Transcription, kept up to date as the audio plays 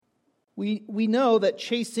We know that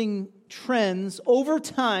chasing trends, over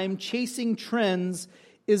time, chasing trends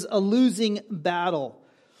is a losing battle.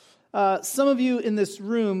 Some of you in this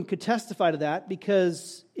room could testify to that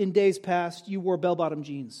because in days past, you wore bell-bottom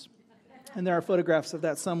jeans. And there are photographs of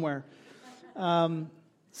that somewhere.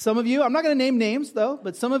 Some of you, I'm not going to name names though,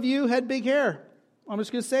 but some of you had big hair. I'm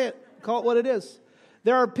just going to say it. Call it what it is.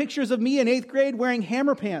 There are pictures of me in 8th grade wearing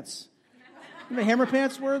hammer pants. You know what hammer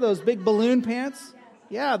pants were? Those big balloon pants?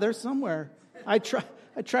 Yeah, they're somewhere. I tried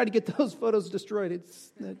to get those photos destroyed.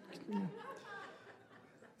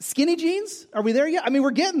 Skinny jeans? Are we there yet? I mean,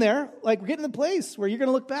 we're getting there. Like, we're getting to the place where you're going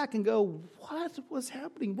to look back and go, what was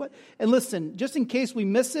happening? What? And listen, just in case we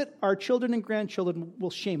miss it, our children and grandchildren will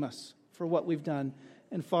shame us for what we've done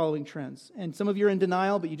in following trends. And some of you are in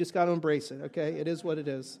denial, but you just got to embrace it, okay? It is what it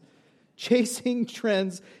is. Chasing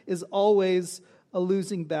trends is always a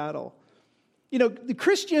losing battle. You know, the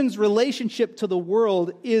Christian's relationship to the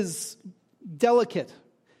world is delicate.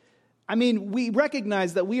 I mean, we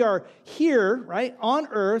recognize that we are here, right, on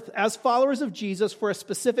earth as followers of Jesus for a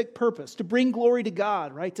specific purpose, to bring glory to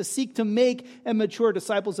God, right, to seek to make and mature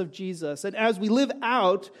disciples of Jesus. And as we live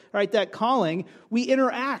out, right, that calling, we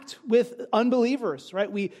interact with unbelievers,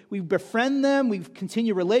 right? We befriend them, we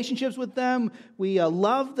continue relationships with them, we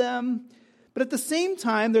love them. But at the same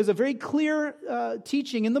time, there's a very clear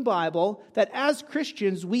teaching in the Bible that as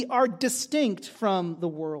Christians, we are distinct from the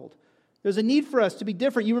world. There's a need for us to be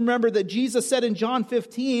different. You remember that Jesus said in John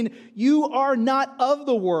 15, "You are not of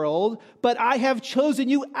the world, but I have chosen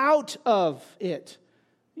you out of it."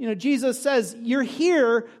 You know, Jesus says, you're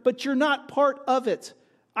here, but you're not part of it.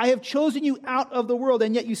 I have chosen you out of the world,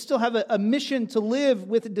 and yet you still have a mission to live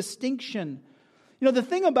with distinction. You know, the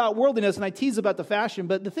thing about worldliness, and I tease about the fashion,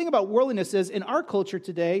 but the thing about worldliness is, in our culture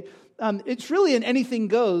today, it's really an anything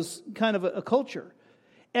goes kind of a culture.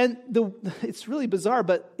 And it's really bizarre,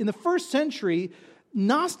 but in the first century,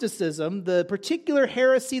 Gnosticism, the particular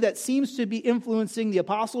heresy that seems to be influencing the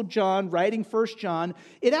Apostle John, writing 1 John,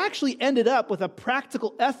 it actually ended up with a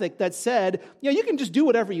practical ethic that said, you know, you can just do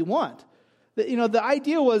whatever you want. You know, the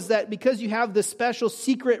idea was that because you have this special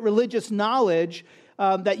secret religious knowledge,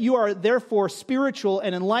 that you are therefore spiritual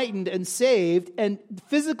and enlightened and saved, and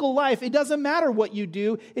physical life, it doesn't matter what you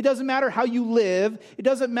do, it doesn't matter how you live, it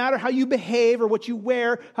doesn't matter how you behave or what you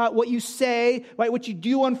wear, what you say, right? What you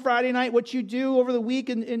do on Friday night, what you do over the week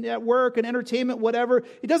and at work and entertainment, whatever.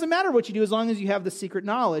 It doesn't matter what you do as long as you have the secret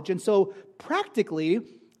knowledge. And so practically,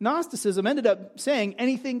 Gnosticism ended up saying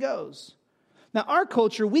anything goes. Now our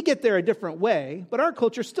culture, we get there a different way, but our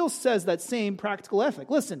culture still says that same practical ethic.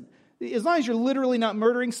 Listen, as long as you're literally not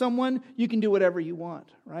murdering someone, you can do whatever you want,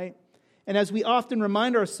 right? And as we often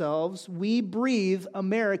remind ourselves, we breathe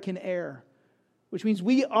American air, which means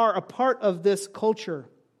we are a part of this culture,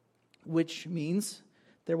 which means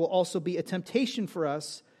there will also be a temptation for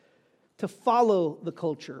us to follow the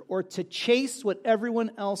culture or to chase what everyone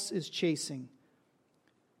else is chasing.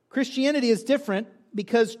 Christianity is different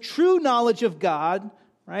because true knowledge of God,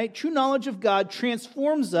 right? True knowledge of God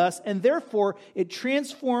transforms us, and therefore it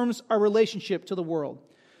transforms our relationship to the world.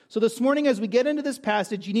 So this morning, as we get into this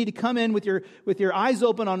passage, you need to come in with your eyes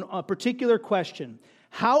open on a particular question.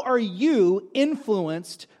 How are you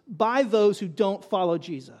influenced by those who don't follow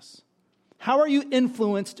Jesus? How are you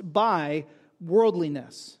influenced by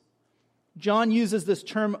worldliness? John uses this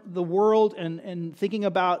term, the world, and thinking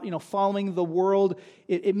about, following the world,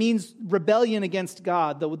 it means rebellion against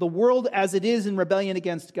God, the world as it is in rebellion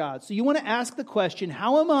against God. So you want to ask the question,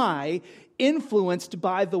 how am I influenced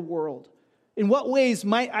by the world? In what ways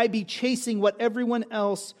might I be chasing what everyone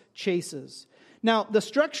else chases? Now, the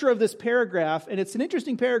structure of this paragraph, and it's an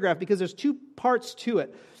interesting paragraph because there's two parts to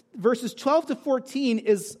it. Verses 12 to 14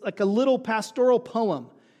 is like a little pastoral poem.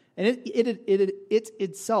 And it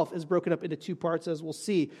itself is broken up into two parts, as we'll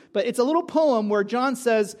see. But it's a little poem where John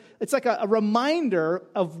says, it's like a reminder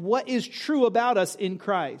of what is true about us in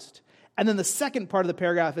Christ. And then the second part of the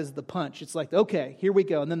paragraph is the punch. It's like, okay, here we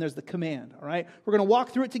go. And then there's the command, all right? We're going to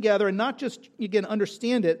walk through it together and not just, again,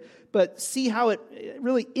 understand it, but see how it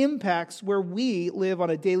really impacts where we live on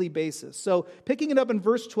a daily basis. So picking it up in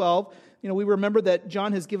verse 12, we remember that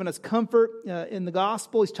John has given us comfort in the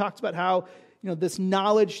gospel. He's talked about how this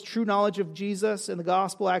knowledge, true knowledge of Jesus and the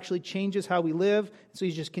gospel actually changes how we live. So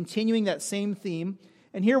he's just continuing that same theme.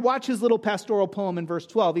 And here, watch his little pastoral poem in verse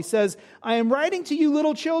 12. He says, I am writing to you,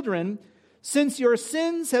 little children, since your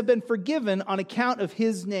sins have been forgiven on account of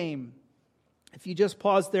his name. If you just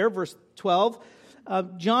pause there, verse 12,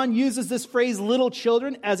 John uses this phrase, little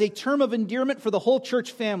children, as a term of endearment for the whole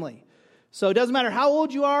church family. So it doesn't matter how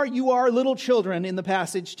old you are little children in the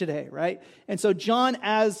passage today, right? And so John,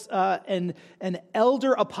 as an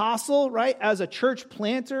elder apostle, right, as a church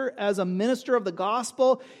planter, as a minister of the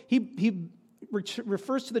gospel, he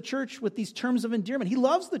refers to the church with these terms of endearment. He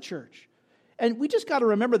loves the church. And we just got to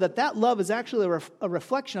remember that love is actually a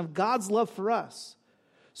reflection of God's love for us.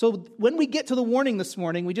 So when we get to the warning this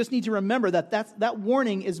morning, we just need to remember that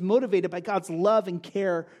warning is motivated by God's love and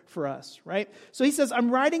care for us, right? So he says, I'm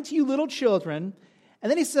writing to you little children. And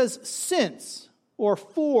then he says, since, or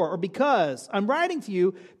for, or because. I'm writing to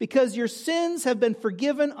you because your sins have been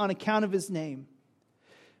forgiven on account of his name.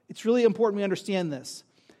 It's really important we understand this.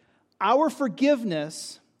 Our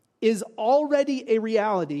forgiveness is already a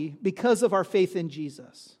reality because of our faith in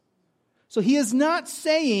Jesus. So he is not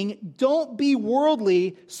saying, don't be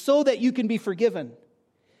worldly so that you can be forgiven.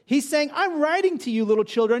 He's saying, I'm writing to you, little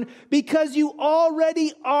children, because you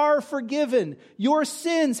already are forgiven. Your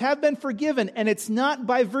sins have been forgiven, and it's not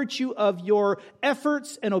by virtue of your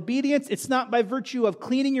efforts and obedience. It's not by virtue of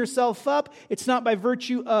cleaning yourself up. It's not by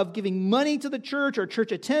virtue of giving money to the church or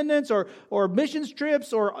church attendance or missions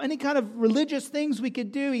trips or any kind of religious things we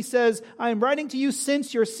could do. He says, I am writing to you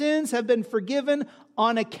since your sins have been forgiven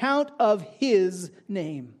on account of his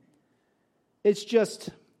name. It's just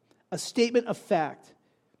a statement of fact.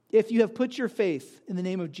 If you have put your faith in the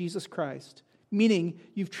name of Jesus Christ, meaning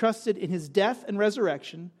you've trusted in his death and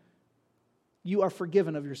resurrection, you are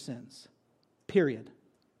forgiven of your sins. Period.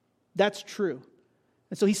 That's true.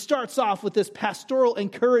 And so he starts off with this pastoral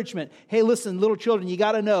encouragement. Hey, listen, little children, you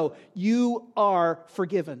got to know you are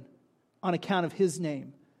forgiven on account of his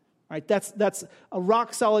name. All right, that's a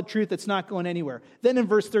rock solid truth that's not going anywhere. Then in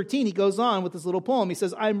verse 13, he goes on with this little poem. He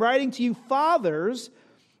says, I'm writing to you, fathers,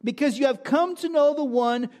 because you have come to know the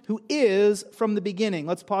one who is from the beginning.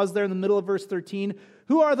 Let's pause there in the middle of verse 13.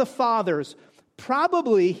 Who are the fathers?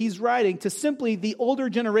 Probably he's writing to simply the older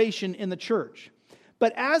generation in the church.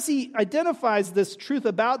 But as he identifies this truth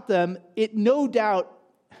about them, it no doubt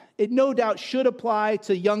should apply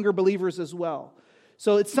to younger believers as well.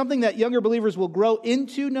 So it's something that younger believers will grow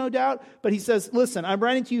into, no doubt. But he says, listen, I'm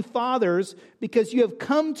writing to you, fathers, because you have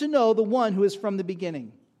come to know the one who is from the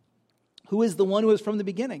beginning. Who is the one who is from the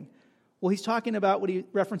beginning? Well, he's talking about what he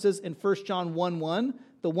references in 1 John 1:1,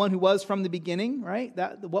 the one who was from the beginning, right?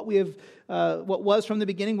 What was from the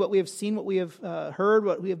beginning, what we have seen, what we have heard,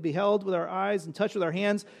 what we have beheld with our eyes and touched with our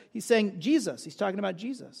hands. He's saying Jesus. He's talking about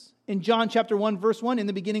Jesus. In John chapter 1, verse 1, in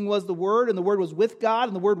the beginning was the Word, and the Word was with God,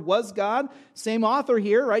 and the Word was God. Same author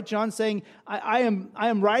here, right? John saying, I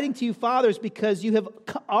am writing to you, fathers, because you have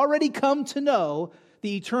already come to know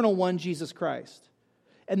the eternal one, Jesus Christ.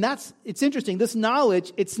 And it's interesting. This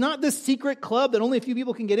knowledge, it's not this secret club that only a few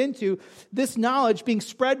people can get into. This knowledge being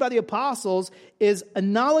spread by the apostles is a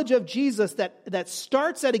knowledge of Jesus that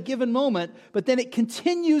starts at a given moment, but then it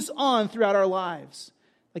continues on throughout our lives.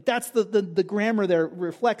 Like that's the grammar there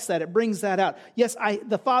reflects that. It brings that out. Yes,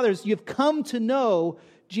 the fathers, you've come to know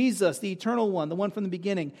Jesus, the eternal one, the one from the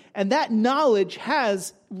beginning. And that knowledge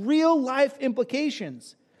has real life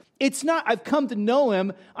implications. It's not, I've come to know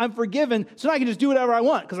him, I'm forgiven, so now I can just do whatever I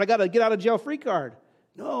want because I got a get out of jail free card.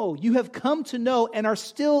 No, you have come to know and are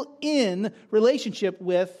still in relationship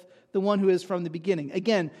with the one who is from the beginning.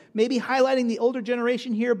 Again, maybe highlighting the older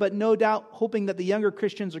generation here, but no doubt hoping that the younger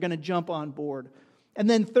Christians are going to jump on board. And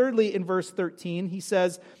then thirdly, in verse 13, he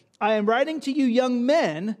says, I am writing to you young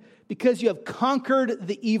men because you have conquered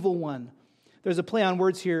the evil one. There's a play on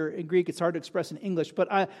words here in Greek. It's hard to express in English. But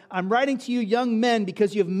I'm writing to you, young men,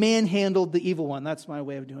 because you have manhandled the evil one. That's my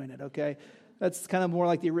way of doing it, okay? That's kind of more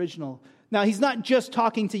like the original. Now, he's not just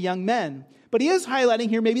talking to young men, but he is highlighting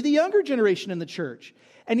here maybe the younger generation in the church.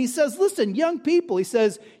 And he says, listen, young people, he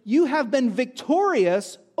says, you have been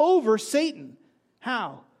victorious over Satan.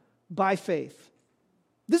 How? By faith.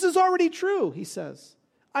 This is already true, he says.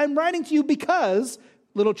 I'm writing to you because,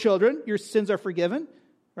 little children, your sins are forgiven.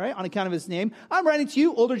 Right, on account of his name. I'm writing to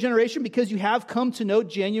you, older generation, because you have come to know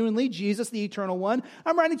genuinely Jesus, the eternal one.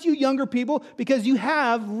 I'm writing to you, younger people, because you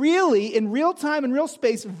have really, in real time and real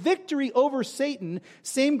space, victory over Satan.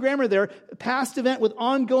 Same grammar there, past event with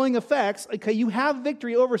ongoing effects. Okay, you have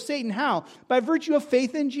victory over Satan. How? By virtue of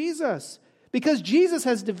faith in Jesus. Because Jesus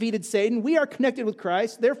has defeated Satan, we are connected with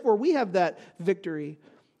Christ. Therefore, we have that victory.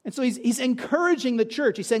 And so he's encouraging the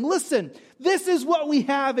church. He's saying, listen, this is what we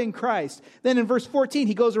have in Christ. Then in verse 14,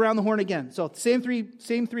 he goes around the horn again. So same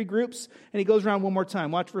three groups, and he goes around one more time.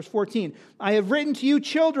 Watch verse 14. I have written to you,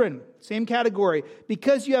 children, same category,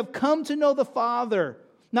 because you have come to know the Father.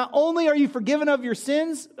 Not only are you forgiven of your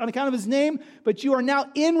sins on account of his name, but you are now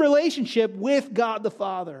in relationship with God the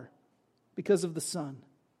Father because of the Son,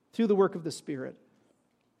 through the work of the Spirit.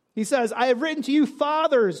 He says, I have written to you,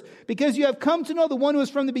 fathers, because you have come to know the one who is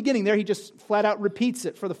from the beginning. There he just flat out repeats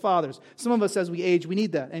it for the fathers. Some of us, as we age, we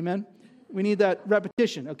need that. Amen? We need that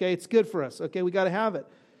repetition, okay? It's good for us, okay? We got to have it.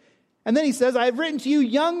 And then he says, I have written to you,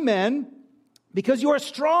 young men, because you are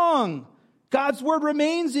strong. God's word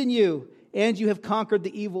remains in you, and you have conquered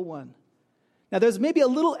the evil one. Now, there's maybe a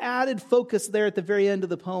little added focus there at the very end of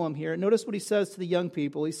the poem here. Notice what he says to the young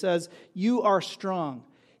people. He says, you are strong.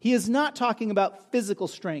 He is not talking about physical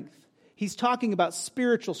strength. He's talking about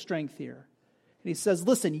spiritual strength here. And he says,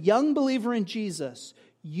 listen, young believer in Jesus,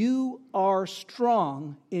 you are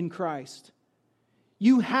strong in Christ.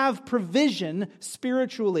 You have provision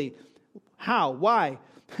spiritually. How? Why?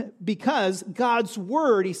 Because God's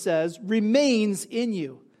word, he says, remains in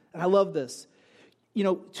you. And I love this. You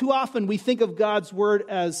know, too often we think of God's word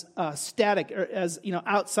as static, or as,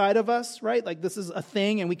 outside of us, right? Like this is a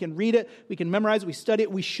thing and we can read it, we can memorize it, we study it.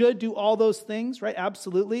 We should do all those things, right?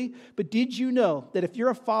 Absolutely. But did you know that if you're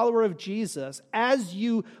a follower of Jesus, as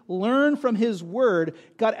you learn from his word,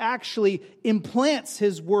 God actually implants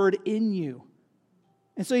his word in you?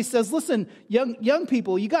 And so he says, listen, young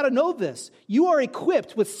people, you got to know this. You are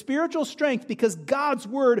equipped with spiritual strength because God's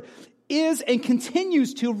word is and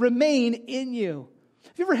continues to remain in you.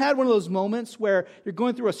 Have you ever had one of those moments where you're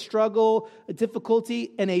going through a struggle, a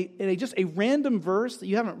difficulty, and just a random verse that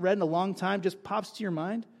you haven't read in a long time just pops to your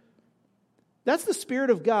mind? That's the Spirit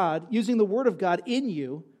of God using the Word of God in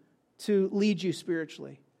you to lead you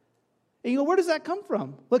spiritually. And you go, where does that come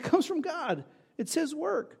from? Well, it comes from God. It's his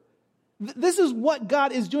work. This is what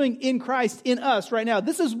God is doing in Christ in us right now.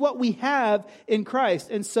 This is what we have in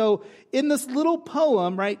Christ. And so in this little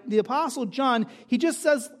poem, right, the Apostle John, he just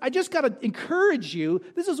says, I just got to encourage you.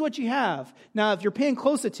 This is what you have. Now, if you're paying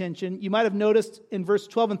close attention, you might have noticed in verse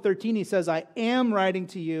 12 and 13, he says, I am writing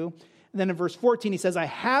to you. And then in verse 14, he says, I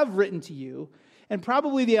have written to you. And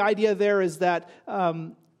probably the idea there is that,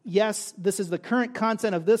 yes, this is the current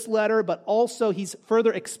content of this letter, but also he's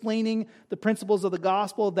further explaining the principles of the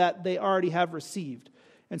gospel that they already have received.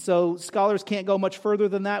 And so scholars can't go much further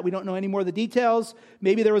than that. We don't know any more of the details.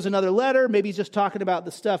 Maybe there was another letter. Maybe he's just talking about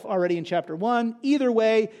the stuff already in chapter 1. Either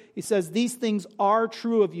way, he says these things are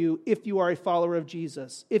true of you if you are a follower of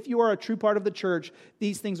Jesus. If you are a true part of the church,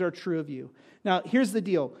 these things are true of you. Now, here's the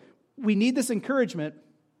deal. We need this encouragement.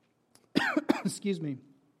 Excuse me.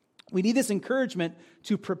 We need this encouragement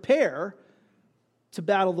to prepare to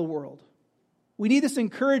battle the world. We need this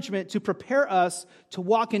encouragement to prepare us to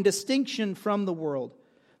walk in distinction from the world.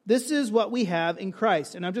 This is what we have in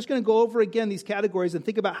Christ. And I'm just going to go over again these categories and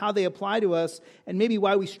think about how they apply to us and maybe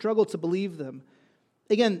why we struggle to believe them.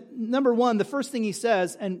 Again, number one, the first thing he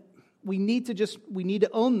says, and we need to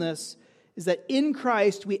own this, is that in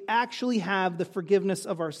Christ we actually have the forgiveness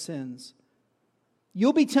of our sins.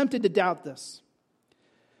 You'll be tempted to doubt this.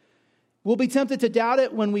 We'll be tempted to doubt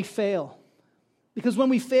it when we fail. Because when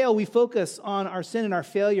we fail, we focus on our sin and our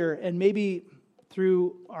failure, and maybe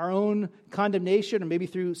through our own condemnation or maybe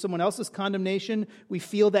through someone else's condemnation, we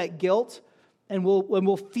feel that guilt, and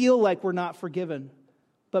we'll feel like we're not forgiven.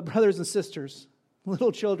 But brothers and sisters,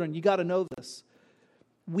 little children, you got to know this.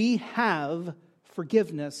 We have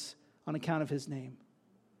forgiveness on account of his name.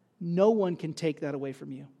 No one can take that away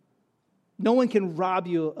from you. No one can rob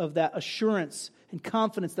you of that assurance and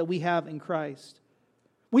confidence that we have in Christ.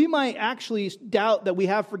 We might actually doubt that we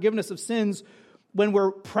have forgiveness of sins when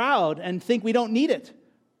we're proud and think we don't need it.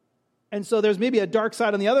 And so there's maybe a dark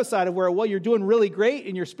side on the other side of where, well, you're doing really great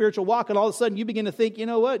in your spiritual walk, and all of a sudden you begin to think, you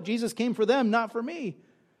know what, Jesus came for them, not for me.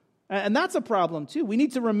 And that's a problem too. We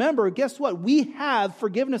need to remember, guess what? We have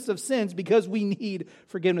forgiveness of sins because we need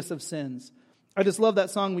forgiveness of sins. I just love that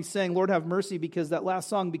song we sang, Lord Have Mercy, because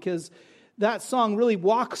that song really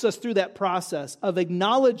walks us through that process of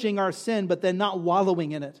acknowledging our sin, but then not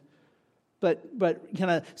wallowing in it, but kind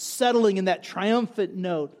of settling in that triumphant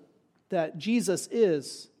note that Jesus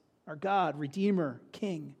is our God, Redeemer,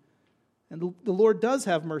 King. And the Lord does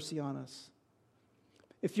have mercy on us.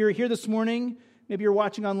 If you're here this morning, maybe you're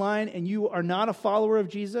watching online and you are not a follower of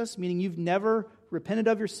Jesus, meaning you've never repented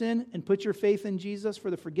of your sin and put your faith in Jesus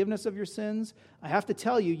for the forgiveness of your sins, I have to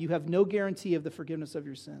tell you, you have no guarantee of the forgiveness of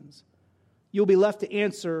your sins. You'll be left to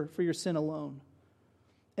answer for your sin alone.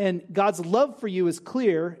 And God's love for you is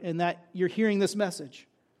clear in that you're hearing this message.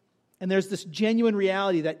 And there's this genuine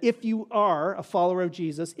reality that if you are a follower of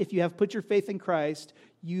Jesus, if you have put your faith in Christ,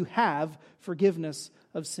 you have forgiveness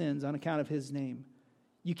of sins on account of his name.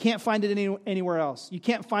 You can't find it anywhere else. You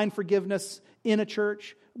can't find forgiveness in a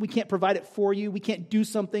church. We can't provide it for you. We can't do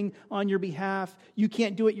something on your behalf. You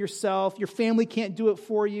can't do it yourself. Your family can't do it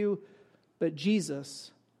for you. But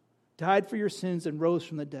Jesus died for your sins and rose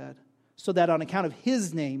from the dead, so that on account of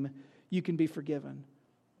his name, you can be forgiven.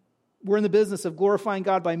 We're in the business of glorifying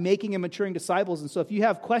God by making and maturing disciples. And so if you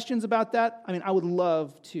have questions about that, I would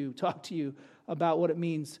love to talk to you about what it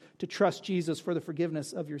means to trust Jesus for the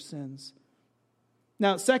forgiveness of your sins.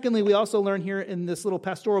 Now, secondly, we also learn here in this little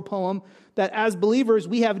pastoral poem that as believers,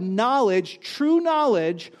 we have knowledge, true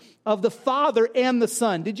knowledge of the Father and the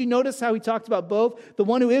Son. Did you notice how he talked about both? The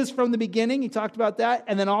one who is from the beginning, he talked about that.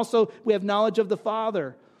 And then also we have knowledge of the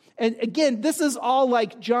Father. And again, this is all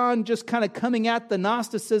like John just kind of coming at the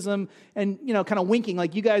Gnosticism and, kind of winking,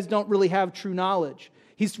 like you guys don't really have true knowledge.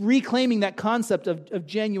 He's reclaiming that concept of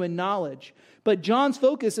genuine knowledge. But John's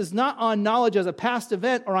focus is not on knowledge as a past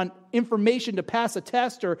event or on information to pass a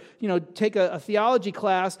test or, take a theology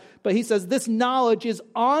class. But he says this knowledge is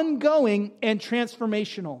ongoing and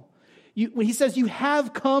transformational. When he says you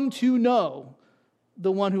have come to know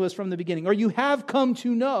the one who is from the beginning, or you have come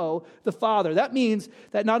to know the Father, that means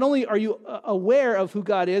that not only are you aware of who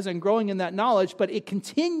God is and growing in that knowledge, but it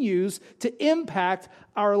continues to impact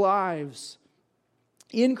our lives.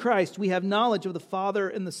 In Christ, we have knowledge of the Father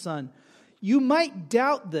and the Son. You might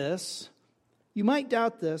doubt this. You might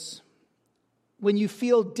doubt this when you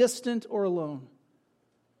feel distant or alone.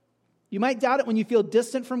 You might doubt it when you feel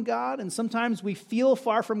distant from God, and sometimes we feel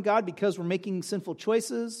far from God because we're making sinful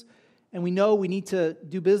choices, and we know we need to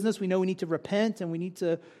do business, we know we need to repent, and we need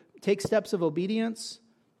to take steps of obedience.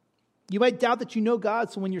 You might doubt that you know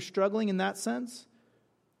God, so when you're struggling in that sense.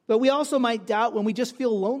 But we also might doubt when we just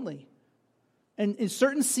feel lonely. And in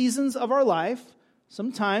certain seasons of our life,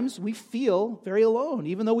 sometimes we feel very alone,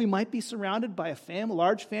 even though we might be surrounded by a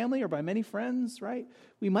large family or by many friends, right?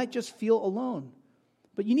 We might just feel alone.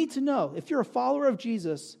 But you need to know, if you're a follower of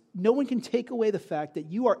Jesus, no one can take away the fact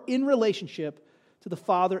that you are in relationship to the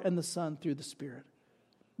Father and the Son through the Spirit.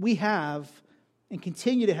 We have and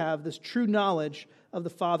continue to have this true knowledge of the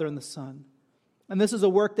Father and the Son. And this is a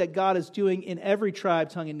work that God is doing in every tribe,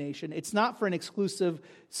 tongue, and nation. It's not for an exclusive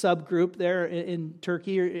subgroup there in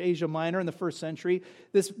Turkey or Asia Minor in the first century.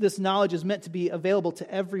 This knowledge is meant to be available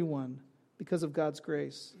to everyone because of God's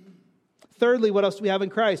grace. Thirdly, what else do we have in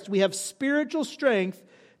Christ? We have spiritual strength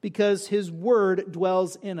because his word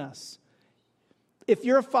dwells in us. If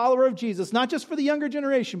you're a follower of Jesus, not just for the younger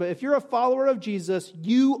generation, but if you're a follower of Jesus,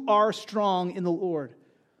 you are strong in the Lord.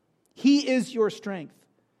 He is your strength.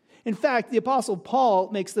 In fact, the Apostle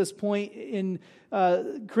Paul makes this point in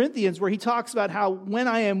Corinthians where he talks about how when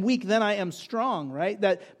I am weak, then I am strong, right?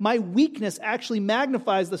 That my weakness actually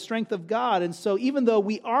magnifies the strength of God. And so even though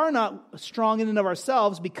we are not strong in and of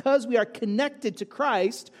ourselves, because we are connected to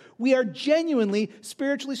Christ, we are genuinely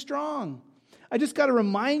spiritually strong. I just got to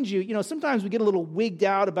remind you, sometimes we get a little wigged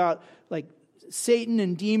out about like Satan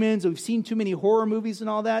and demons. We've seen too many horror movies and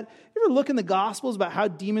all that. You ever look in the Gospels about how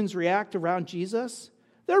demons react around Jesus?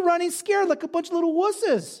 They're running scared like a bunch of little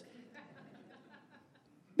wusses.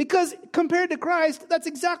 Because compared to Christ, that's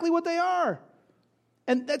exactly what they are.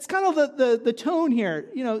 And that's kind of the tone here.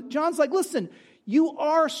 John's like, listen, you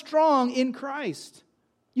are strong in Christ.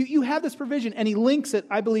 You have this provision. And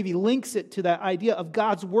I believe he links it to that idea of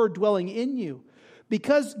God's word dwelling in you.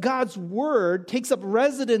 Because God's word takes up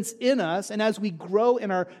residence in us, and as we grow in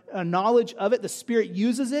our knowledge of it, the Spirit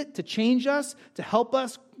uses it to change us, to help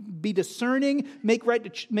us be discerning, make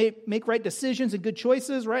right decisions and good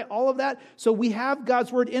choices, right? All of that. So we have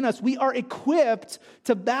God's word in us. We are equipped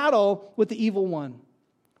to battle with the evil one.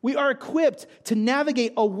 We are equipped to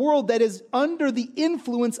navigate a world that is under the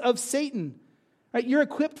influence of Satan. Right? You're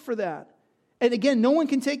equipped for that. And again, no one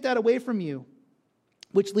can take that away from you.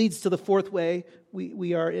 Which leads to the fourth way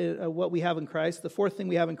we are what we have in Christ. The fourth thing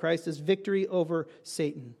we have in Christ is victory over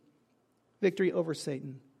Satan. Victory over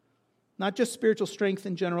Satan. Not just spiritual strength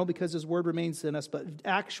in general because his word remains in us, but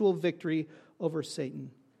actual victory over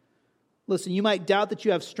Satan. Listen, you might doubt that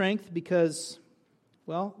you have strength because,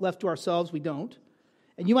 left to ourselves, we don't.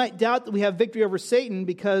 And you might doubt that we have victory over Satan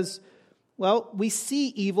because, we see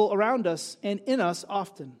evil around us and in us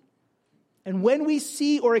often. And when we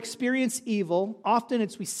see or experience evil, often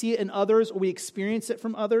we see it in others or we experience it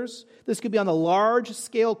from others. This could be on the large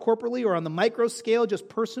scale corporately or on the micro scale just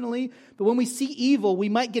personally. But when we see evil, we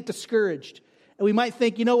might get discouraged. And we might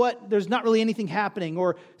think, there's not really anything happening,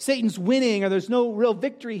 or Satan's winning, or there's no real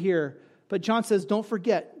victory here. But John says, don't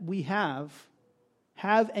forget, we have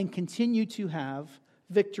and continue to have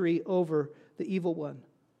victory over the evil one.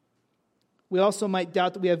 We also might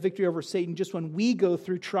doubt that we have victory over Satan just when we go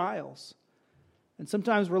through trials. And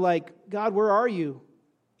sometimes we're like, God, where are you?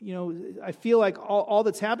 I feel like all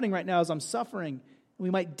that's happening right now is I'm suffering. And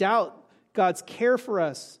we might doubt God's care for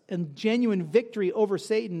us and genuine victory over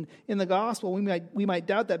Satan in the gospel. We might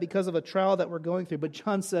doubt that because of a trial that we're going through. But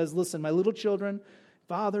John says, listen, my little children,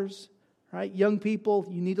 fathers, right, young people,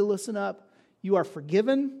 you need to listen up. You are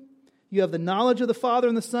forgiven. You have the knowledge of the Father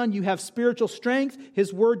and the Son. You have spiritual strength.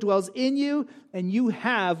 His word dwells in you, and you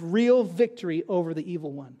have real victory over the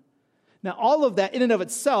evil one. Now, all of that in and of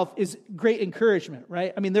itself is great encouragement,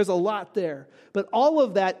 right? I mean, there's a lot there. But all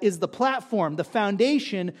of that is the platform, the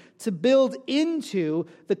foundation to build into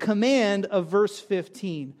the command of verse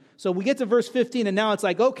 15. So we get to verse 15, and now it's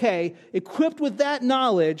like, okay, equipped with that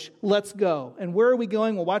knowledge, let's go. And where are we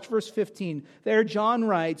going? Well, watch verse 15. There, John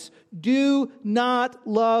writes, do not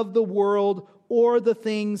love the world or the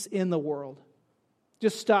things in the world.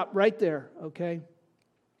 Just stop right there, okay?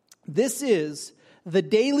 This is the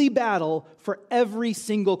daily battle for every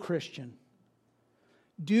single Christian.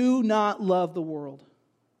 Do not love the world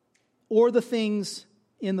or the things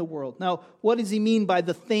in the world. Now, what does he mean by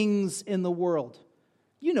the things in the world?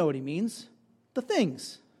 You know what he means. The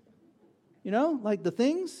things. You know, like the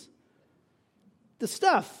things. The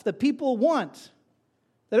stuff that people want,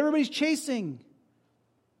 that everybody's chasing.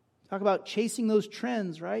 Talk about chasing those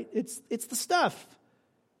trends, right? It's the stuff.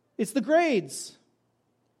 It's the grades.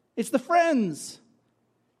 It's the friends.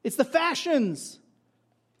 It's the fashions.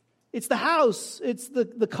 It's the house. It's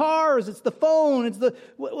the cars. It's the phone. It's the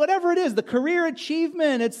whatever it is. The career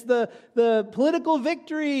achievement. It's the political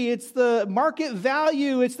victory. It's the market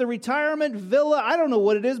value. It's the retirement villa. I don't know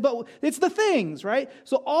what it is, but it's the things, right?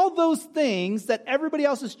 So all those things that everybody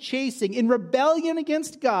else is chasing in rebellion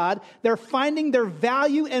against God, they're finding their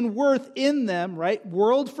value and worth in them, right?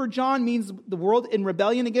 World for John means the world in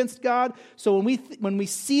rebellion against God. So when we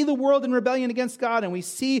see the world in rebellion against God and we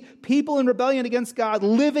see people in rebellion against God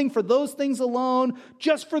living for those things alone,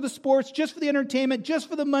 just for the sports, just for the entertainment, just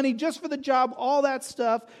for the money, just for the job, all that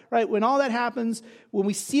stuff, right? When all that happens, when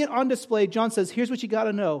we see it on display, John says, here's what you got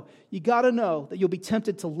to know. You got to know that you'll be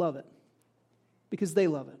tempted to love it because they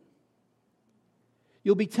love it.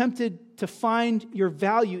 You'll be tempted to find your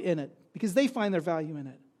value in it because they find their value in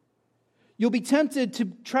it. You'll be tempted to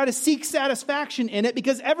try to seek satisfaction in it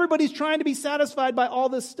because everybody's trying to be satisfied by all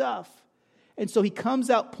this stuff. And so he comes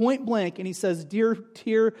out point blank and he says,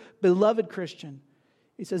 dear beloved Christian,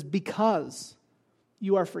 he says, because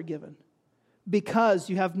you are forgiven, because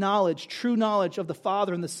you have knowledge, true knowledge of the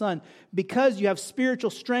Father and the Son, because you have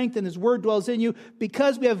spiritual strength and his word dwells in you,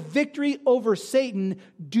 because we have victory over Satan,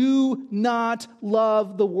 do not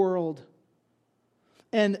love the world.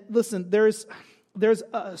 And listen, there's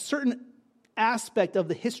a certain aspect of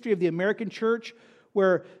the history of the American church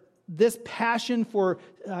where this passion for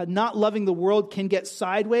not loving the world can get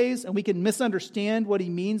sideways, and we can misunderstand what he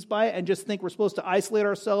means by it and just think we're supposed to isolate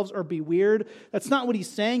ourselves or be weird. That's not what he's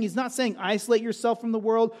saying. He's not saying isolate yourself from the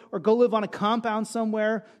world or go live on a compound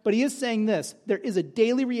somewhere, but he is saying this. There is a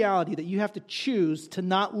daily reality that you have to choose to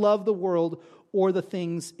not love the world or the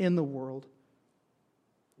things in the world.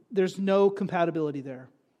 There's no compatibility there.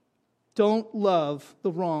 Don't love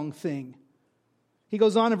the wrong thing. He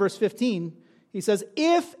goes on in verse 15. He says,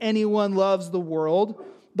 if anyone loves the world,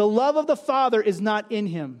 the love of the Father is not in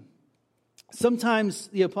him. Sometimes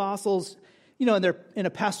the apostles, in a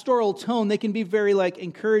pastoral tone, they can be very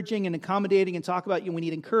encouraging and accommodating and talk about, we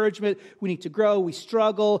need encouragement, we need to grow, we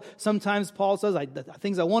struggle. Sometimes Paul says, the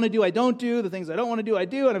things I want to do, I don't do. The things I don't want to do, I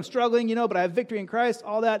do, and I'm struggling, but I have victory in Christ,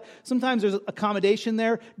 all that. Sometimes there's accommodation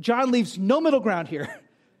there. John leaves no middle ground here.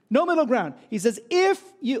 No middle ground. He says,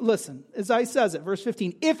 listen, as I says it, verse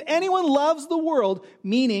 15, if anyone loves the world,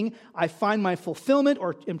 meaning I find my fulfillment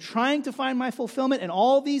or am trying to find my fulfillment in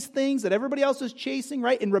all these things that everybody else is chasing,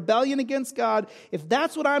 right, in rebellion against God, if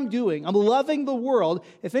that's what I'm doing, I'm loving the world,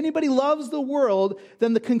 if anybody loves the world,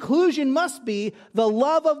 then the conclusion must be the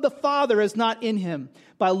love of the Father is not in him.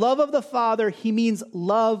 By love of the Father, he means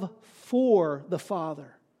love for the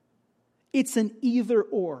Father. It's an either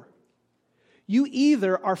or. You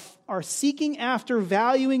either are seeking after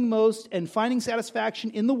valuing most and finding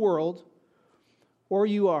satisfaction in the world, or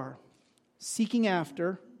you are seeking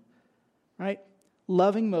after, right,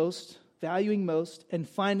 loving most, valuing most, and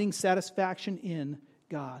finding satisfaction in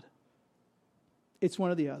God. It's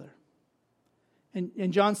one or the other.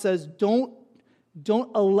 And John says, don't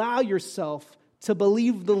allow yourself to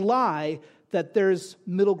believe the lie that there's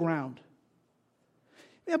middle ground.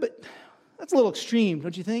 Yeah, but that's a little extreme,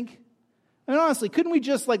 don't you think? I mean, honestly, couldn't we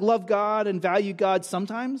just love God and value God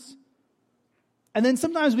sometimes? And then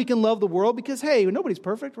sometimes we can love the world because, hey, nobody's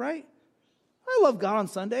perfect, right? I love God on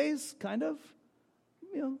Sundays, kind of.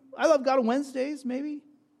 I love God on Wednesdays, maybe.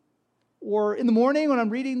 Or in the morning when I'm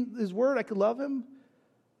reading his word, I could love him.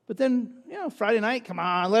 But then, Friday night, come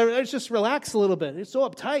on, let's just relax a little bit. It's so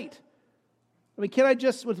uptight. I mean, can I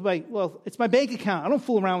just, it's my bank account. I don't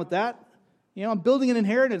fool around with that. I'm building an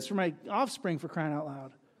inheritance for my offspring, for crying out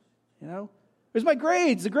loud. There's my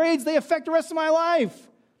grades. The grades, they affect the rest of my life.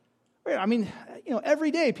 I mean,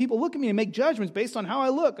 every day people look at me and make judgments based on how I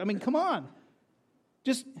look. I mean, come on.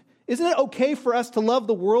 Just, isn't it okay for us to love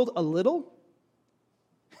the world a little?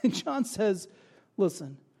 And John says,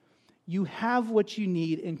 listen, you have what you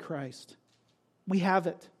need in Christ. We have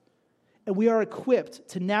it. And we are equipped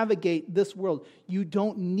to navigate this world. You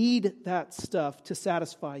don't need that stuff to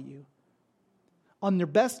satisfy you. On their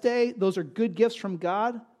best day, those are good gifts from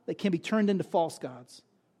God that can be turned into false gods.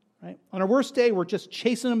 Right? On our worst day, we're just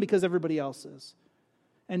chasing them because everybody else is.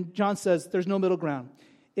 And John says there's no middle ground.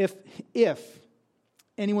 If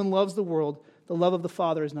anyone loves the world, the love of the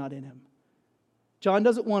Father is not in him. John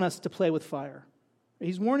doesn't want us to play with fire.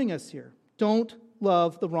 He's warning us here. Don't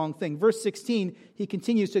love the wrong thing. Verse 16, he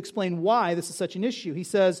continues to explain why this is such an issue. He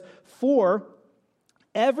says, for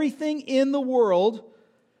everything in the world,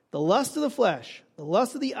 the lust of the flesh, the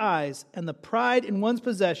lust of the eyes, and the pride in one's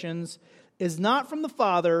possessions is not from the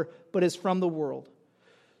Father, but is from the world.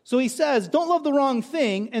 So he says, don't love the wrong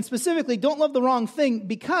thing, and specifically, don't love the wrong thing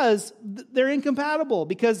because they're incompatible,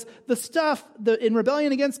 because the stuff in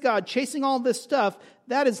rebellion against God, chasing all this stuff,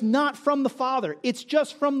 that is not from the Father. It's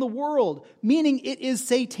just from the world, meaning it is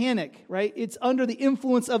satanic, right? It's under the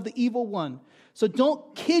influence of the evil one. So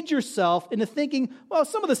don't kid yourself into thinking, well,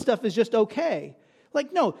 some of the stuff is just okay.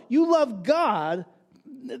 Like, no, you love God.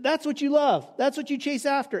 That's what you love. That's what you chase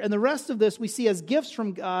after. And the rest of this we see as gifts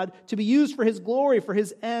from God to be used for his glory, for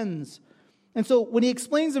his ends. And so when he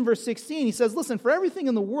explains in verse 16, he says, listen, for everything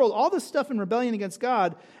in the world, all this stuff in rebellion against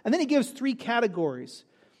God, and then he gives 3 categories.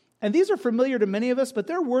 And these are familiar to many of us, but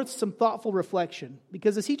they're worth some thoughtful reflection.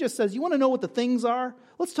 Because as he just says, you want to know what the things are?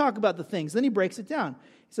 Let's talk about the things. Then he breaks it down.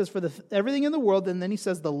 He says, for everything in the world, and then he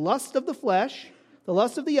says, the lust of the flesh, the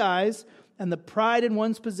lust of the eyes, and the pride in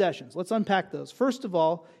one's possessions. Let's unpack those. First of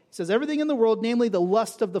all, he says everything in the world, namely the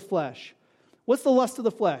lust of the flesh. What's the lust of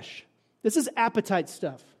the flesh? This is appetite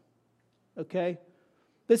stuff, okay?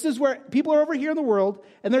 This is where people are over here in the world,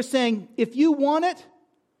 and they're saying, if you want it,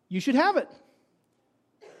 you should have it.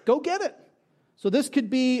 Go get it. So this could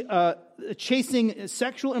be chasing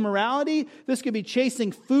sexual immorality. This could be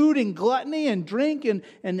chasing food and gluttony and drink and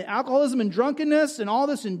alcoholism and drunkenness and all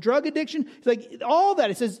this and drug addiction. It's like all that.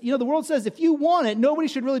 It says, the world says if you want it, nobody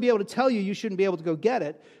should really be able to tell you you shouldn't be able to go get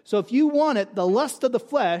it. So if you want it, the lust of the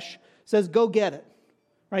flesh says go get it.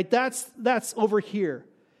 Right? That's over here.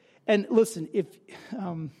 And listen,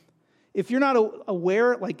 if you're not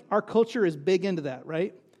aware, like our culture is big into that,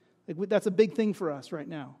 right? Like that's a big thing for us right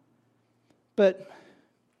now. But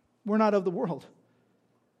we're not of the world.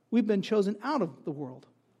 We've been chosen out of the world.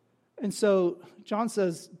 And so John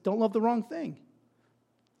says, don't love the wrong thing.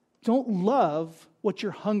 Don't love what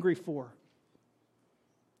you're hungry for.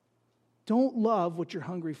 Don't love what you're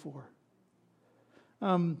hungry for.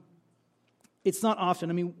 It's not often.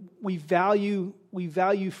 I mean, we value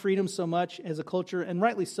freedom so much as a culture, and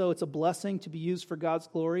rightly so. It's a blessing to be used for God's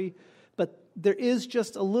glory. But there is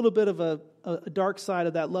just a little bit of a dark side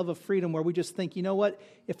of that love of freedom where we just think, you know what?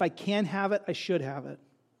 If I can have it, I should have it.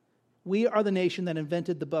 We are the nation that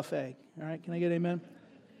invented the buffet. All right, can I get an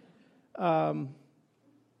amen?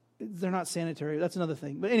 They're not sanitary. That's another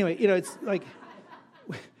thing. But anyway, it's like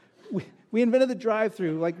we invented the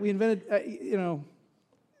drive-through. Like we invented,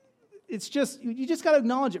 it's just, you just got to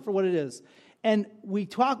acknowledge it for what it is. And we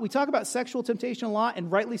talk about sexual temptation a lot,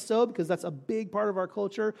 and rightly so, because that's a big part of our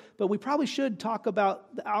culture. But we probably should talk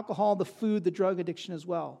about the alcohol, the food, the drug addiction as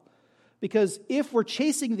well. Because if we're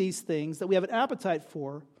chasing these things that we have an appetite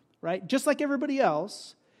for, right, just like everybody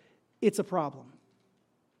else, it's a problem.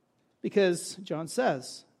 Because John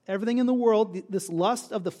says, everything in the world, this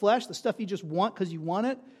lust of the flesh, the stuff you just want because you want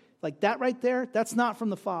it, like that right there, that's not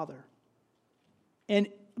from the Father. And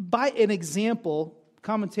by an example,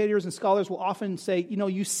 commentators and scholars will often say,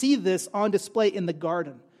 you see this on display in the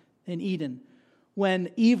garden in Eden when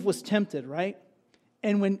Eve was tempted, right?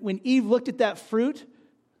 And when Eve looked at that fruit,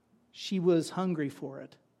 she was hungry for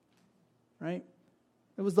it, right?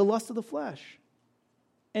 It was the lust of the flesh.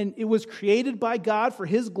 And it was created by God for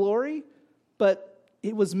his glory, but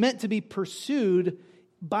it was meant to be pursued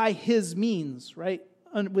by his means, right?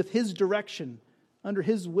 With his direction, under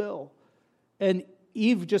his will. And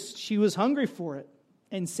Eve she was hungry for it.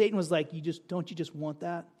 And Satan was like, don't you just want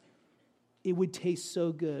that? It would taste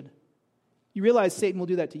so good. You realize Satan will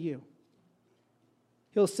do that to you.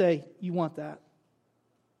 He'll say, you want that.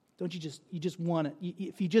 Don't you just want it?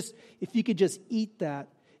 If you could just eat that.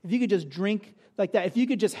 if you could just drink like that, if you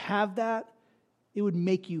could just have that, it would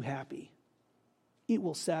make you happy. It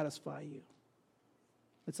will satisfy you.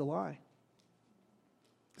 It's a lie.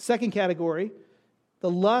 Second category, the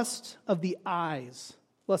lust of the eyes.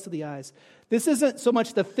 Lust of the eyes. This isn't so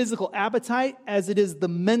much the physical appetite as it is the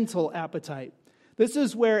mental appetite. This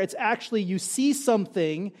is where it's actually you see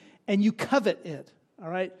something and you covet it, all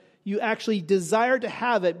right? You actually desire to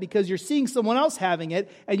have it because you're seeing someone else having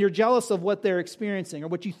it and you're jealous of what they're experiencing or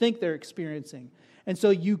what you think they're experiencing. And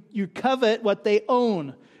so you covet what they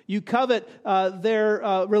own. You covet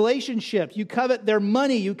their relationship. You covet their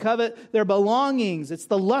money. You covet their belongings. It's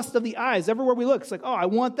the lust of the eyes. Everywhere we look, it's like, oh, I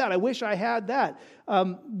want that. I wish I had that.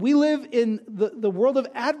 We live in the world of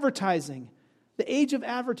advertising, the age of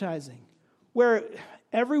advertising, where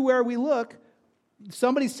everywhere we look,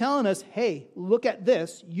 somebody's telling us, hey, look at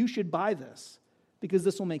this. You should buy this because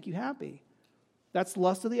this will make you happy. That's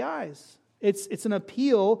lust of the eyes. It's an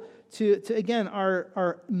appeal to again,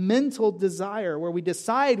 our mental desire where we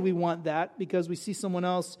decide we want that because we see someone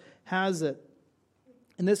else has it.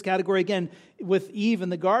 In this category, again, with Eve in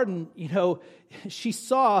the garden, she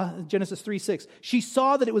saw, Genesis 3:6, she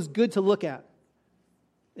saw that it was good to look at.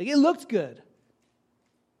 It looked good.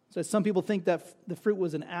 So some people think that the fruit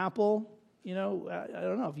was an apple. I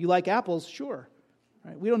don't know. If you like apples, sure.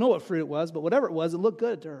 Right? We don't know what fruit it was, but whatever it was, it looked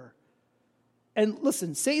good to her. And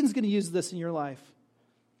listen, Satan's going to use this in your life.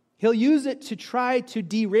 He'll use it to try to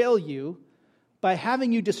derail you by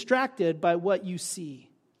having you distracted by what you see.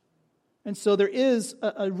 And so there is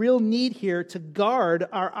a real need here to guard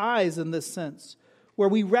our eyes in this sense, where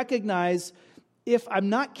we recognize if I'm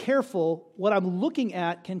not careful, what I'm looking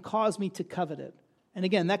at can cause me to covet it. And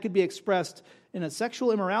again, that could be expressed in a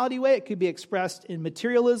sexual immorality way. It could be expressed in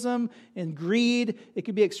materialism, in greed. It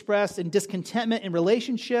could be expressed in discontentment in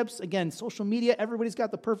relationships. Again, social media, everybody's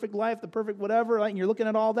got the perfect life, the perfect whatever, right? And you're looking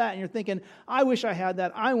at all that and you're thinking, I wish I had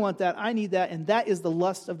that, I want that, I need that. And that is the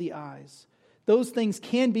lust of the eyes. Those things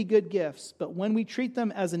can be good gifts, but when we treat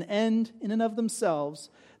them as an end in and of themselves,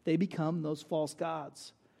 they become those false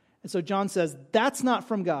gods. And so John says, that's not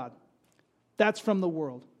from God. That's from the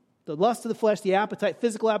world. The lust of the flesh, the appetite,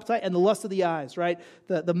 physical appetite, and the lust of the eyes, right?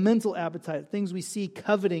 The mental appetite, things we see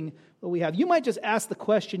coveting what we have. You might just ask the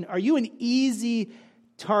question, are you an easy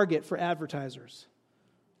target for advertisers?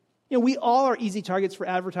 We all are easy targets for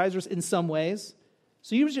advertisers in some ways.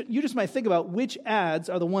 So you just might think about which ads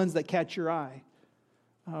are the ones that catch your eye.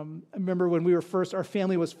 I remember when our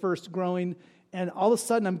family was first growing, and all of a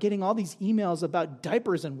sudden I'm getting all these emails about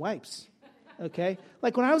diapers and wipes, okay?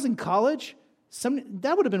 Like when I was in college,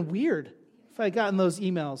 that would have been weird if I had gotten those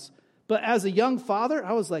emails. But as a young father,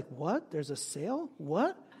 I was like, what? There's a sale?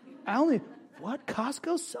 What? What?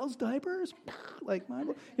 Costco sells diapers? Like,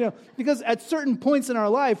 because at certain points in our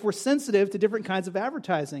life, we're sensitive to different kinds of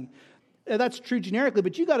advertising. That's true generically,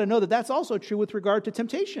 but you got to know that that's also true with regard to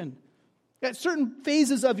temptation. At certain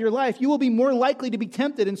phases of your life, you will be more likely to be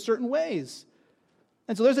tempted in certain ways.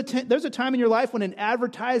 And so there's a time in your life when an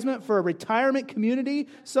advertisement for a retirement community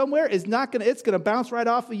somewhere it's going to bounce right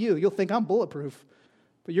off of you. You'll think I'm bulletproof.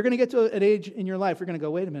 But you're going to get to an age in your life, you're going to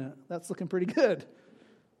go, wait a minute, that's looking pretty good.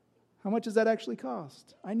 How much does that actually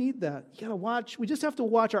cost? I need that. You got to watch. We just have to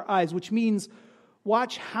watch our eyes, which means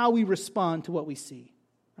watch how we respond to what we see,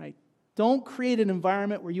 right? Don't create an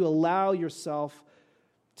environment where you allow yourself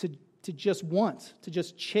to just want, to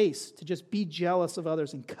just chase, to just be jealous of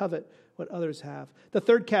others and covet what others have. The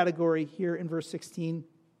third category here in verse 16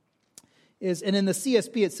 is, and in the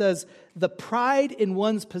CSB it says, the pride in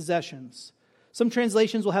one's possessions. Some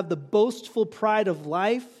translations will have the boastful pride of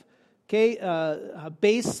life, okay,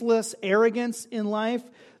 baseless arrogance in life.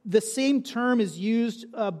 The same term is used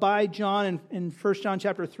by John in 1 John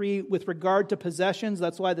chapter 3 with regard to possessions.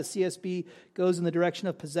 That's why the CSB goes in the direction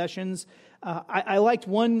of possessions. I liked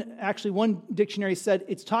one dictionary said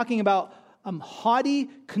it's talking about haughty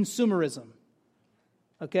consumerism.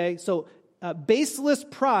 Okay, so baseless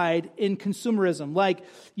pride in consumerism. Like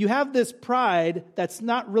you have this pride that's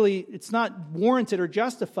it's not warranted or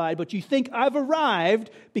justified, but you think I've arrived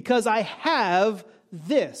because I have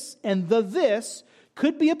this. And this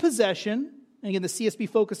could be a possession. And again, the CSB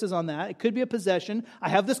focuses on that. It could be a possession. I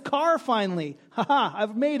have this car finally.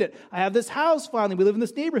 I've made it. I have this house finally. We live in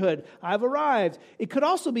this neighborhood. I've arrived. It could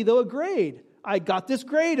also be, though, a grade. I got this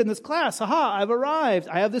grade in this class. I've arrived.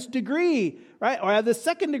 I have this degree, right? Or I have this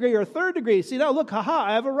second degree or third degree. See, now look,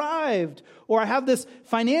 I have arrived. Or I have this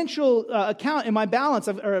financial account in my balance,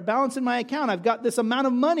 or a balance in my account. I've got this amount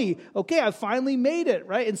of money. Okay, I've finally made it,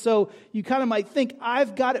 right? And so you kind of might think,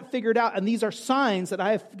 I've got it figured out. And these are signs that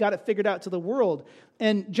I've got it figured out to the world.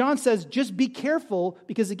 And John says, just be careful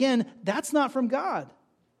because, again, that's not from God.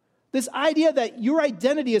 This idea that your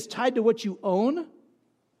identity is tied to what you own.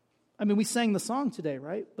 I mean, we sang the song today,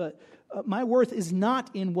 right? But my worth is not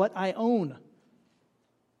in what I own.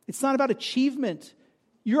 It's not about achievement.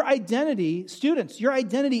 Your identity, students, your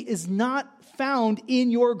identity is not found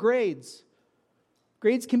in your grades.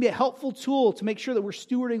 Grades can be a helpful tool to make sure that we're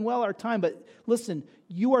stewarding well our time, but listen,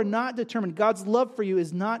 you are not determined. God's love for you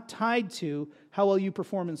is not tied to how well you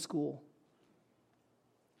perform in school.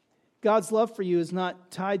 God's love for you is not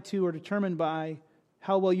tied to or determined by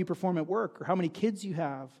how well you perform at work or how many kids you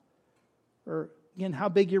have or, again, how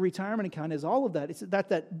big your retirement account is. All of that. It's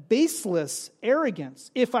that baseless arrogance.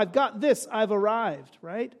 If I've got this, I've arrived,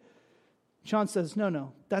 right? John says,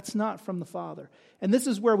 no, that's not from the Father. And this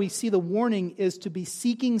is where we see the warning is to be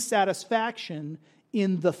seeking satisfaction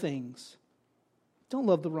in the things. Don't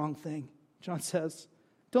love the wrong thing, John says.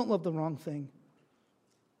 Don't love the wrong thing.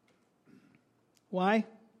 Why?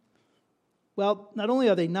 Well, not only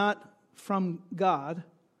are they not from God,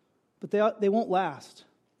 but they won't last.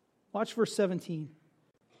 Watch verse 17.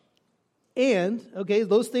 And, okay,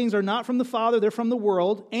 those things are not from the Father, they're from the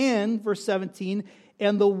world. And, verse 17,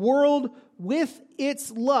 and the world with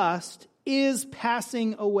its lust is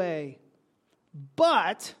passing away.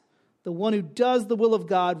 But the one who does the will of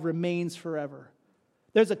God remains forever.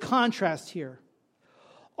 There's a contrast here.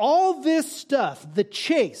 All this stuff, the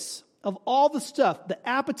chase of all the stuff, the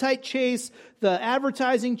appetite chase, the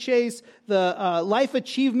advertising chase, the life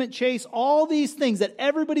achievement chase, all these things that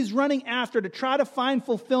everybody's running after to try to find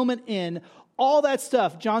fulfillment in, all that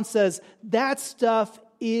stuff, John says, that stuff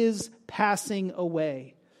is passing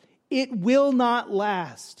away. It will not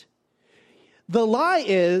last. The lie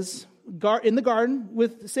is, in the garden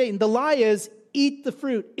with Satan, the lie is, eat the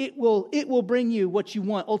fruit. It will bring you what you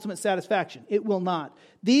want, ultimate satisfaction. It will not.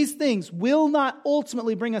 These things will not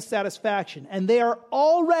ultimately bring us satisfaction, and they are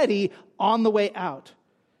already on the way out.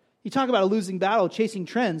 You talk about a losing battle, chasing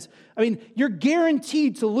trends. I mean, you're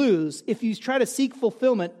guaranteed to lose if you try to seek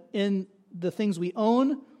fulfillment in the things we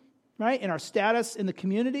own, right? In our status in the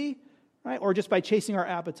community, right? Or just by chasing our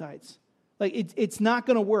appetites. Like, it's not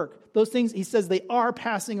going to work. Those things, he says, they are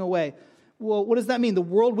passing away. Well, what does that mean? The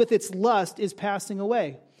world with its lust is passing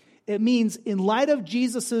away. It means in light of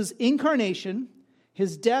Jesus' incarnation,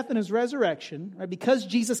 his death and his resurrection, right? Because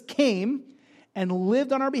Jesus came and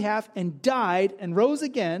lived on our behalf and died and rose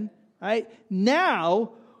again, right?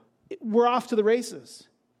 Now we're off to the races,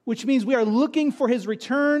 which means we are looking for his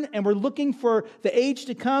return and we're looking for the age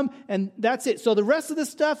to come, and that's it. So the rest of this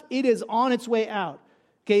stuff, it is on its way out.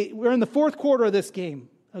 Okay, we're in the fourth quarter of this game,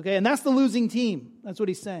 okay, and that's the losing team. That's what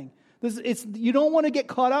he's saying. You don't want to get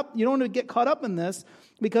caught up. You don't want to get caught up in this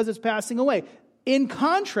because it's passing away. In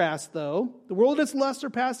contrast, though, the world and its lusts are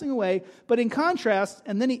passing away. But in contrast,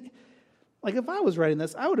 and then if I was writing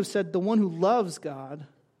this, I would have said the one who loves God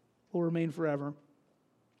will remain forever,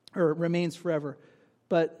 or remains forever.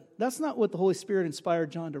 But that's not what the Holy Spirit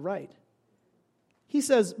inspired John to write. He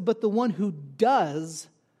says, but the one who does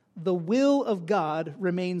the will of God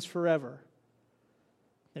remains forever.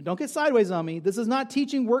 Now, don't get sideways on me. This is not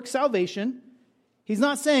teaching work salvation. He's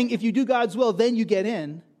not saying if you do God's will, then you get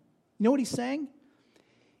in. You know what he's saying?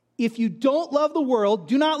 If you don't love the world,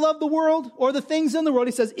 do not love the world or the things in the world.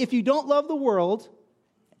 He says, if you don't love the world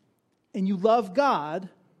and you love God,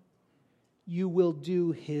 you will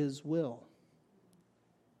do his will.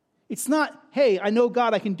 It's not, hey, I know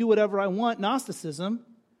God, I can do whatever I want, Gnosticism.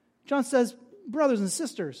 John says, brothers and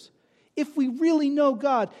sisters, if we really know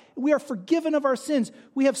God, we are forgiven of our sins.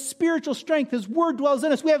 We have spiritual strength. His word dwells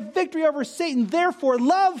in us. We have victory over Satan. Therefore,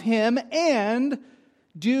 love him and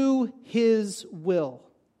do his will.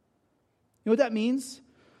 You know what that means?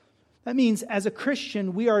 That means as a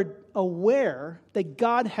Christian, we are aware that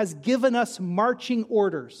God has given us marching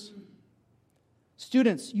orders.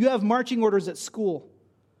 Students, you have marching orders at school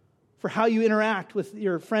for how you interact with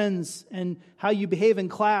your friends and how you behave in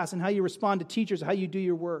class and how you respond to teachers, how you do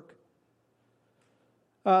your work.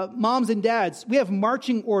 Moms and dads, we have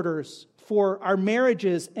marching orders for our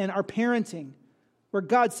marriages and our parenting, where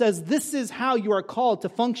God says, this is how you are called to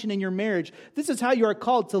function in your marriage. This is how you are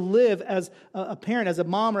called to live as a parent, as a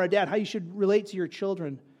mom or a dad, how you should relate to your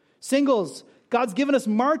children. Singles, God's given us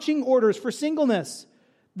marching orders for singleness.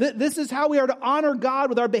 This is how we are to honor God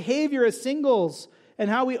with our behavior as singles,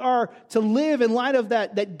 and how we are to live in light of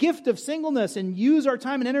that gift of singleness and use our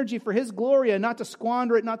time and energy for his glory and not to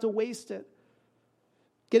squander it, not to waste it.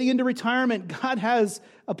 Getting into retirement, God has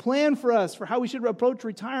a plan for us for how we should approach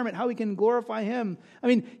retirement, how we can glorify him. I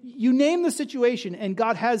mean, you name the situation and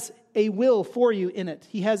God has a will for you in it.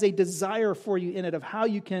 He has a desire for you in it of how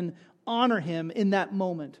you can honor him in that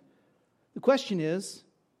moment. The question is,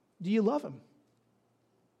 do you love him?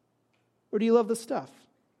 or do you love the stuff?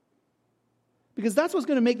 Because that's what's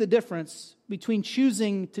going to make the difference between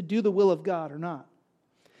choosing to do the will of God or not.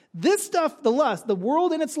 This stuff, the lust, the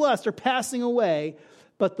world and its lust are passing away,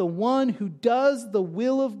 but the one who does the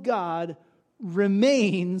will of God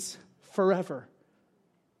remains forever.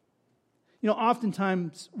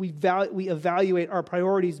 Oftentimes we evaluate our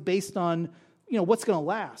priorities based on, what's going to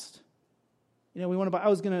last. We were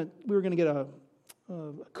going to get a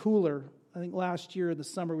cooler. I think last year in the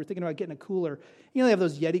summer, we were thinking about getting a cooler. They have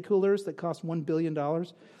those Yeti coolers that cost $1 billion.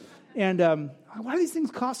 And why do these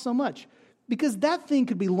things cost so much? Because that thing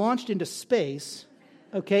could be launched into space,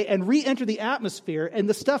 okay, and re-enter the atmosphere, and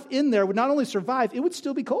the stuff in there would not only survive, it would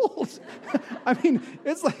still be cold. I mean,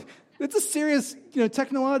 it's a serious,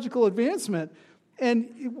 technological advancement. And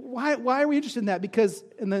why are we interested in that?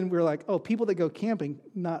 And then we're like, oh, people that go camping,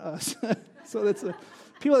 not us. So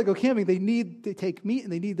people that go camping, they take meat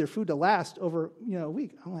and they need their food to last over, a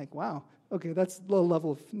week. I'm like, wow, okay, that's low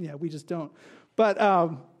level of, we just don't. But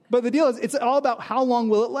the deal is, it's all about how long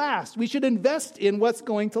will it last. We should invest in what's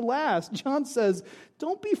going to last. John says,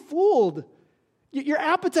 don't be fooled. Your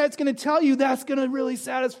appetite's going to tell you that's going to really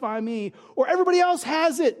satisfy me. Or everybody else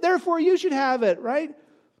has it, therefore you should have it, right?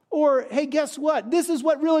 Or, hey, guess what? This is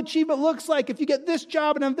what real achievement looks like. If you get this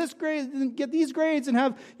job and have this grade and get these grades and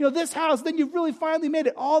have, this house, then you've really finally made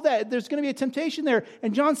it. All that, there's going to be a temptation there.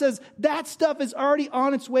 And John says, that stuff is already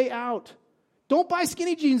on its way out. Don't buy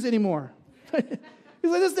skinny jeans anymore.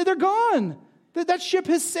 They're gone. That ship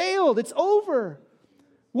has sailed. It's over.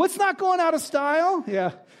 What's not going out of style?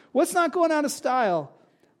 Yeah. What's not going out of style?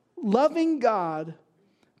 Loving God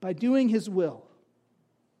by doing His will.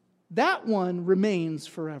 That one remains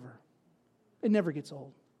forever. It never gets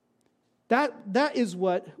old. That is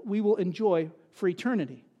what we will enjoy for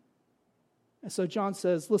eternity. And so John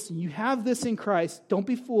says, listen, you have this in Christ. Don't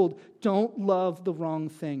be fooled. Don't love the wrong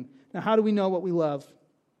thing. Now, how do we know what we love?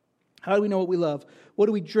 How do we know what we love? What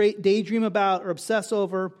do we daydream about or obsess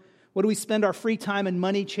over? What do we spend our free time and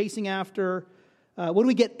money chasing after? What do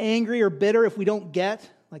we get angry or bitter if we don't get?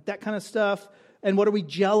 Like that kind of stuff. And what are we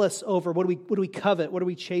jealous over? What do we covet? What are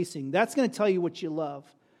we chasing? That's going to tell you what you love.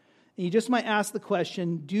 And you just might ask the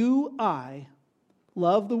question, do I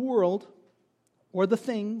love the world or the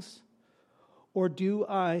things, or do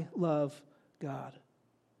I love God?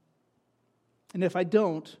 And if I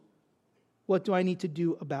don't, what do I need to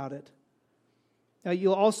do about it? Now,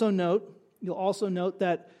 you'll also note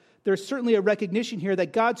that there's certainly a recognition here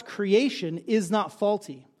that God's creation is not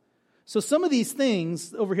faulty. So some of these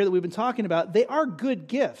things over here that we've been talking about, they are good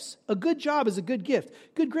gifts. A good job is a good gift.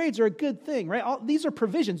 Good grades are a good thing, right? These are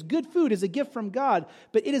provisions. Good food is a gift from God,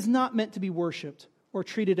 but it is not meant to be worshiped or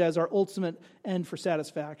treated as our ultimate end for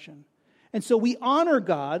satisfaction. And so we honor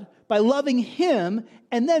God by loving Him,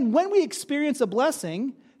 and then when we experience a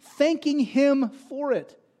blessing, thanking Him for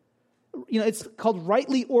it. It's called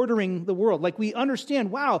rightly ordering the world. Like we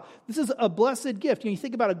understand, wow, this is a blessed gift. You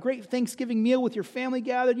think about a great Thanksgiving meal with your family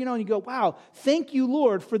gathered, and you go, wow, thank you,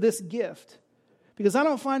 Lord, for this gift. Because I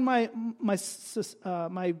don't find my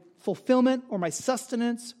fulfillment or my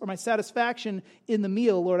sustenance or my satisfaction in the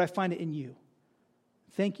meal, Lord, I find it in you.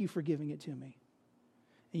 Thank you for giving it to me.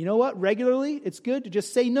 And you know what? Regularly, it's good to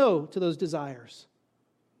just say no to those desires.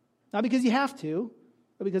 Not because you have to,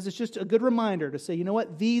 because it's just a good reminder to say, you know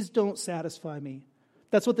what, these don't satisfy me.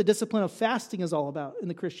 That's what the discipline of fasting is all about in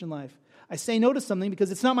the Christian life. I say no to something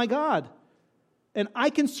because it's not my God. And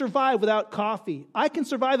I can survive without coffee. I can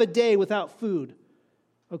survive a day without food.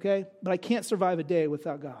 Okay? But I can't survive a day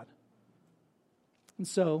without God. And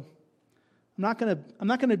so, I'm not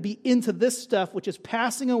going to be into this stuff which is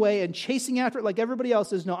passing away and chasing after it like everybody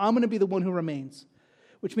else is. No, I'm going to be the one who remains.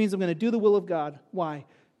 Which means I'm going to do the will of God. Why?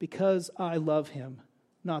 Because I love Him.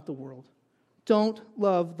 Not the world. Don't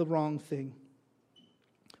love the wrong thing.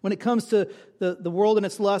 When it comes to the world and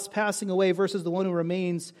its lust passing away versus the one who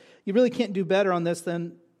remains, you really can't do better on this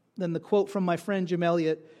than the quote from my friend Jim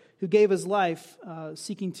Elliot, who gave his life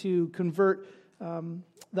seeking to convert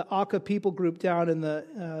the Auca people group down in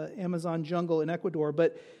the Amazon jungle in Ecuador.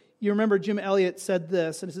 But you remember Jim Elliot said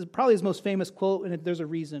this, and this is probably his most famous quote, and there's a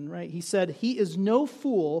reason, right? He said, "He is no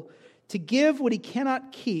fool to give what he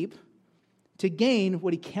cannot keep, to gain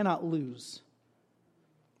what he cannot lose."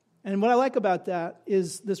 And what I like about that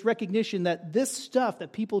is this recognition that this stuff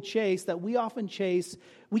that people chase, that we often chase,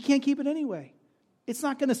 we can't keep it anyway. It's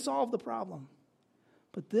not going to solve the problem.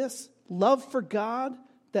 But this love for God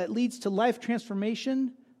that leads to life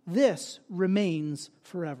transformation, this remains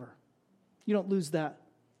forever. You don't lose that.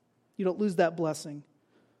 You don't lose that blessing.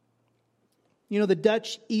 The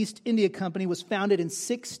Dutch East India Company was founded in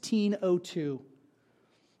 1602.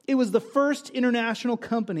 It was the first international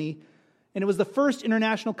company and it was the first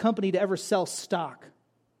international company to ever sell stock.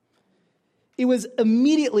 It was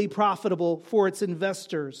immediately profitable for its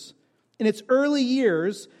investors. In its early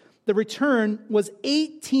years, the return was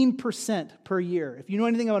 18% per year. If you know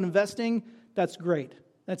anything about investing, that's great.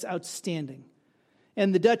 That's outstanding.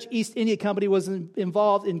 And the Dutch East India Company was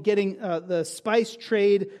involved in getting the spice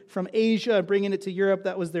trade from Asia and bringing it to Europe.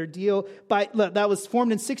 That was their deal. That was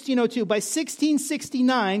formed in 1602. By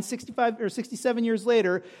 1669, 65 or 67 years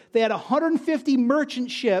later, they had 150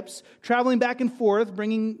 merchant ships traveling back and forth,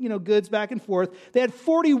 bringing goods back and forth. They had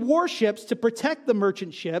 40 warships to protect the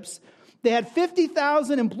merchant ships. They had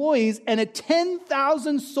 50,000 employees and a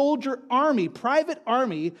 10,000 soldier army, private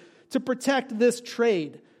army, to protect this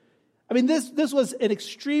trade. I mean, this was an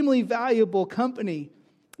extremely valuable company.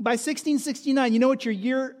 By 1669, you know what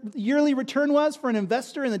your yearly return was for an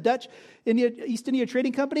investor in the Dutch East India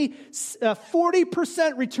Trading Company?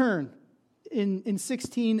 40% return in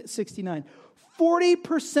 1669.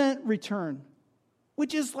 40% return,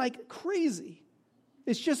 which is like crazy.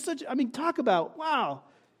 It's just talk about, wow,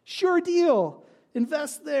 sure deal.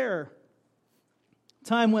 Invest there.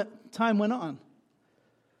 Time went on.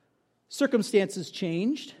 Circumstances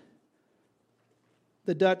changed.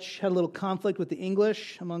 The Dutch had a little conflict with the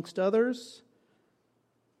English, amongst others.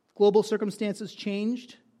 Global circumstances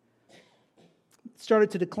changed. It started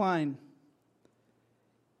to decline.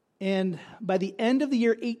 And by the end of the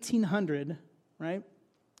year 1800, right,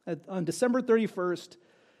 on December 31st,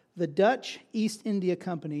 the Dutch East India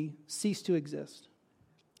Company ceased to exist,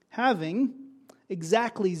 having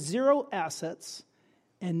exactly 0 assets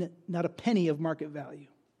and not a penny of market value.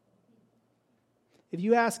 If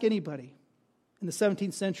you ask anybody in the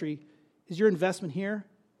 17th century, is your investment here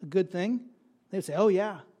a good thing? They would say, oh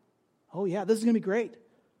yeah, this is going to be great.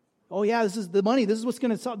 Oh yeah, this is the money. This is what's going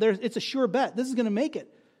to solve. It's a sure bet. This is going to make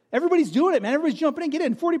it. Everybody's doing it, man. Everybody's jumping in. Get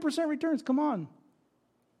in. 40% returns. Come on.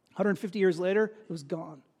 150 years later, it was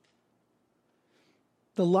gone.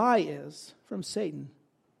 The lie is from Satan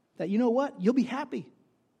that, you know what? You'll be happy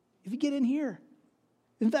if you get in here.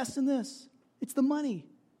 Invest in this. It's the money.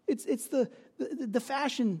 It's the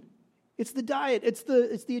fashion. It's the diet. It's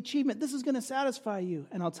the achievement. This is going to satisfy you.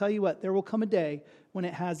 And I'll tell you what, there will come a day when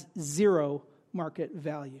it has 0 market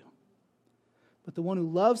value. But the one who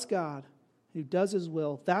loves God, who does his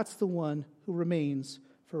will, that's the one who remains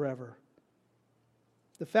forever.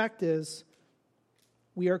 The fact is,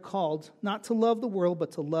 we are called not to love the world,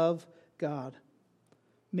 but to love God.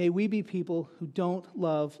 May we be people who don't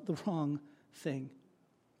love the wrong thing.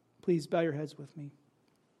 Please bow your heads with me.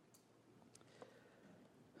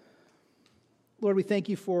 Lord, we thank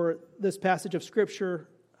you for this passage of Scripture.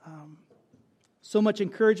 So much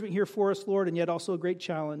encouragement here for us, Lord, and yet also a great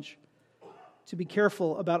challenge to be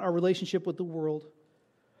careful about our relationship with the world.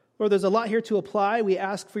 Lord, there's a lot here to apply. We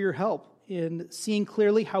ask for your help in seeing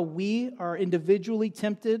clearly how we are individually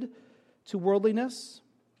tempted to worldliness.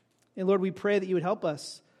 And Lord, we pray that you would help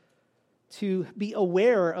us to be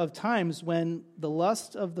aware of times when the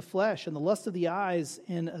lust of the flesh and the lust of the eyes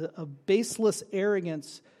and a baseless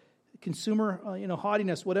arrogance, consumer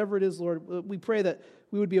haughtiness, whatever it is, Lord, we pray that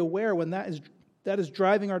we would be aware when that is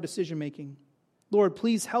driving our decision-making. Lord,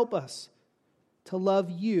 please help us to love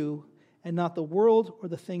you and not the world or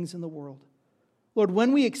the things in the world. Lord,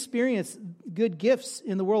 when we experience good gifts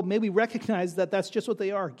in the world, may we recognize that that's just what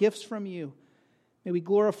they are, gifts from you. May we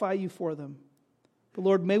glorify you for them. But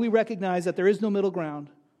Lord, may we recognize that there is no middle ground,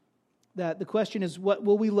 that the question is, what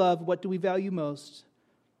will we love? What do we value most?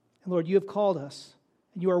 And Lord, you have called us,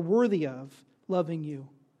 and you are worthy of loving you.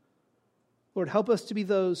 Lord, help us to be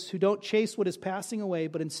those who don't chase what is passing away,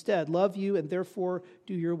 but instead love you and therefore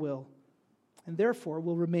do your will, and therefore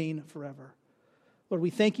will remain forever. Lord, we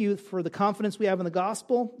thank you for the confidence we have in the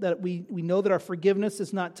gospel, that we know that our forgiveness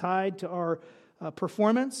is not tied to our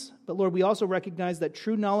performance, but Lord, we also recognize that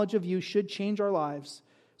true knowledge of you should change our lives.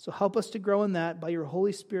 So help us to grow in that by your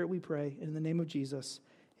Holy Spirit, we pray. And in the name of Jesus,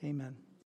 amen.